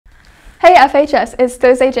Hey FHS, it's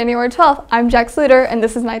Thursday, January 12th. I'm Jack Sluter, and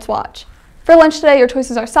this is Night's Watch. For lunch today, your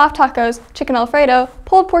choices are soft tacos, chicken Alfredo,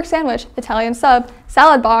 pulled pork sandwich, Italian sub,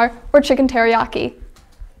 salad bar, or chicken teriyaki.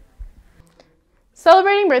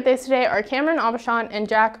 Celebrating birthdays today are Cameron Abishant and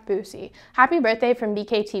Jack Boosie. Happy birthday from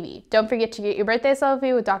BKTV. Don't forget to get your birthday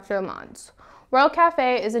selfie with Dr. Lamons. Royal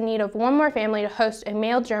Cafe is in need of one more family to host a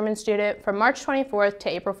male German student from March 24th to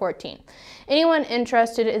April 14th. Anyone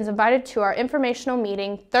interested is invited to our informational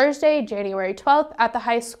meeting Thursday, January 12th at the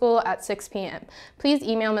high school at 6 p.m. Please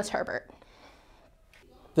email Ms. Herbert.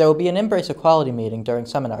 There will be an Embrace Equality meeting during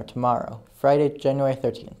seminar tomorrow, Friday, January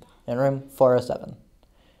 13th, in room 407.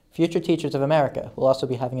 Future Teachers of America will also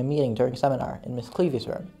be having a meeting during seminar in Ms. Cleavy's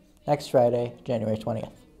room next Friday, January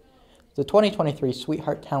 20th. The 2023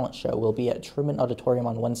 Sweetheart Talent Show will be at Truman Auditorium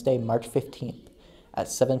on Wednesday, March 15th at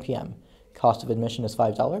 7 p.m. Cost of admission is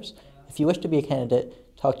 $5. If you wish to be a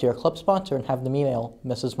candidate, talk to your club sponsor and have them email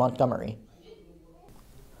Mrs. Montgomery.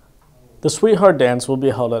 The Sweetheart Dance will be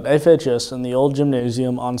held at FHS in the Old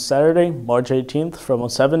Gymnasium on Saturday, March 18th from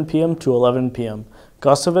 7 p.m. to 11 p.m.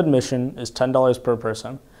 Cost of admission is $10 per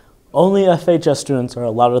person. Only FHS students are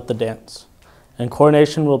allowed at the dance. And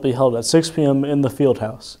coronation will be held at 6 p.m. in the field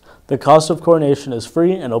house. The cost of coronation is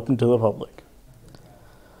free and open to the public.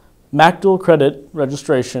 MAC dual credit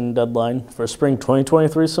registration deadline for spring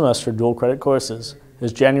 2023 semester dual credit courses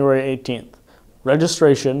is January 18th.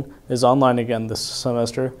 Registration is online again this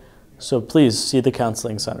semester, so please see the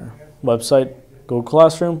Counseling Center. Website, Google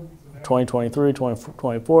Classroom, 2023,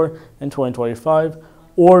 2024, and 2025,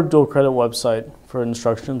 or dual credit website for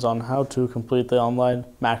instructions on how to complete the online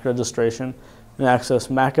MAC registration and access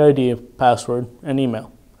MAC ID, password, and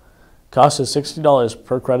email. Cost is $60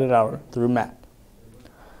 per credit hour through MAC.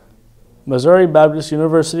 Missouri Baptist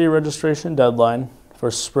University registration deadline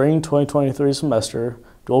for spring 2023 semester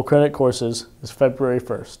dual credit courses is February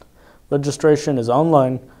 1st. Registration is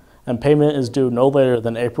online and payment is due no later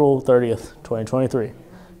than April 30th, 2023.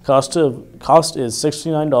 Cost is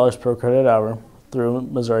 $69 per credit hour through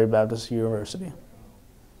Missouri Baptist University.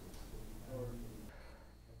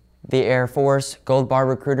 The Air Force Gold Bar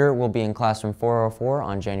Recruiter will be in classroom 404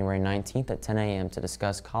 on January 19th at 10 a.m. to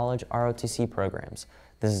discuss college ROTC programs.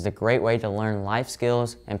 This is a great way to learn life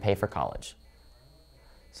skills and pay for college.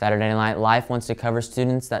 Saturday Night Live wants to cover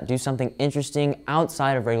students that do something interesting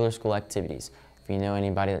outside of regular school activities. If you know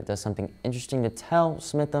anybody that does something interesting to tell,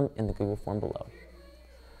 submit them in the Google form below.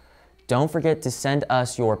 Don't forget to send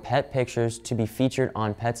us your pet pictures to be featured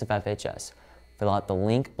on Pets of FHS. Fill out the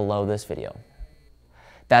link below this video.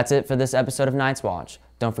 That's it for this episode of Night's Watch.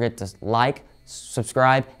 Don't forget to like,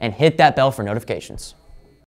 subscribe, and hit that bell for notifications.